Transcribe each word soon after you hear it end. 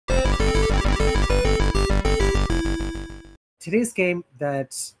Today's game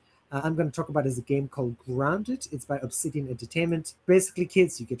that I'm going to talk about is a game called Grounded. It's by Obsidian Entertainment. Basically,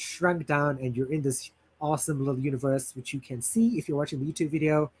 kids, you get shrunk down and you're in this awesome little universe, which you can see if you're watching the YouTube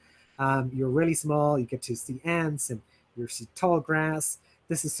video. You're really small. You get to see ants and you see tall grass.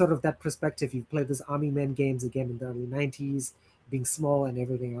 This is sort of that perspective. You've played this Army Men games again in the early 90s, being small and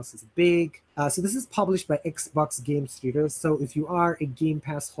everything else is big. So this is published by Xbox Game Studios. So if you are a Game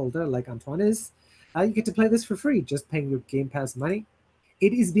Pass holder like Antoine is, you get to play this for free, just paying your Game Pass money.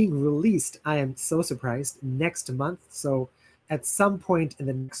 It is being released, I am so surprised, next month. So at some point in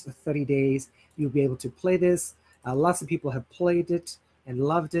the next 30 days, you'll be able to play this. Lots of people have played it and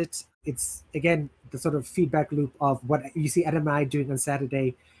loved it. It's, again, the sort of feedback loop of what you see Adam and I doing on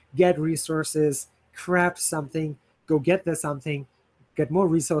Saturday. Get resources, craft something, go get there something, get more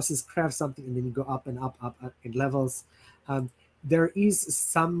resources, craft something, and then you go up and up in levels. There is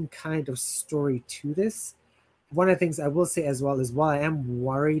some kind of story to this. One of the things I will say as well is, while I am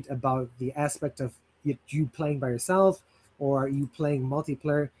worried about the aspect of you playing by yourself or you playing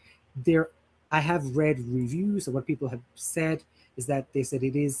multiplayer, I have read reviews of what people have said is that they said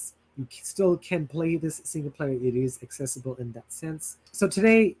you still can play this single player. It is accessible in that sense. So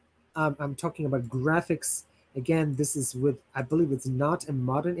today I'm talking about graphics. Again, this is with, I believe it's not a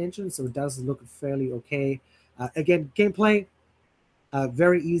modern engine, so it does look fairly okay. Again, gameplay,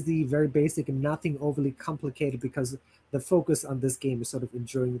 very easy, very basic, and nothing overly complicated, because the focus on this game is sort of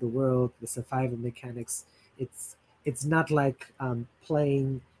enjoying the world, the survival mechanics. It's not like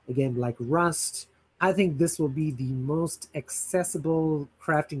playing a game like Rust. I think this will be the most accessible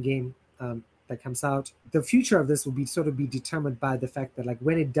crafting game that comes out. The future of this will be determined by the fact that, like,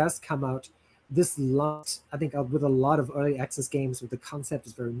 when it does come out, this lot, I think, with a lot of early access games, with the concept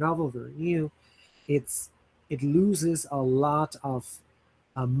is very novel, very new, it loses a lot of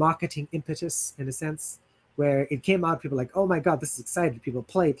marketing impetus, in a sense, where it came out, people were like, oh my god, this is exciting, people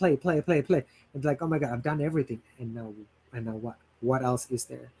play, and like, oh my god, I've done everything, and now what else is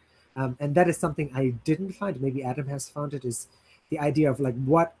there? And that is something I didn't find, maybe Adam has found it, is the idea of, like,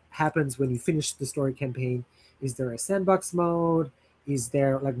 what happens when you finish the story campaign. Is there a sandbox mode? Is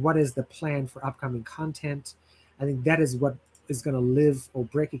there, like, what is the plan for upcoming content? I think that is what is going to live or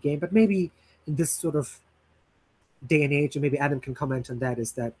break a game. But maybe in this sort of day and age, and maybe Adam can comment on that,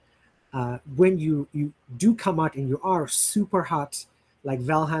 is that when you do come out and you are super hot, like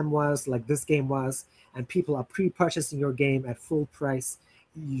Valheim was, like this game was, and people are pre-purchasing your game at full price,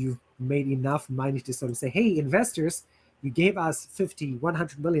 you've made enough money to sort of say, hey, investors, you gave us 50,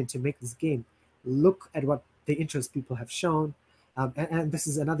 100 million to make this game. Look at what the interest people have shown. And this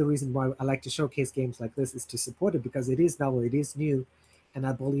is another reason why I like to showcase games like this, is to support it, because it is novel, it is new, and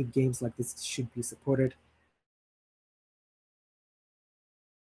I believe games like this should be supported.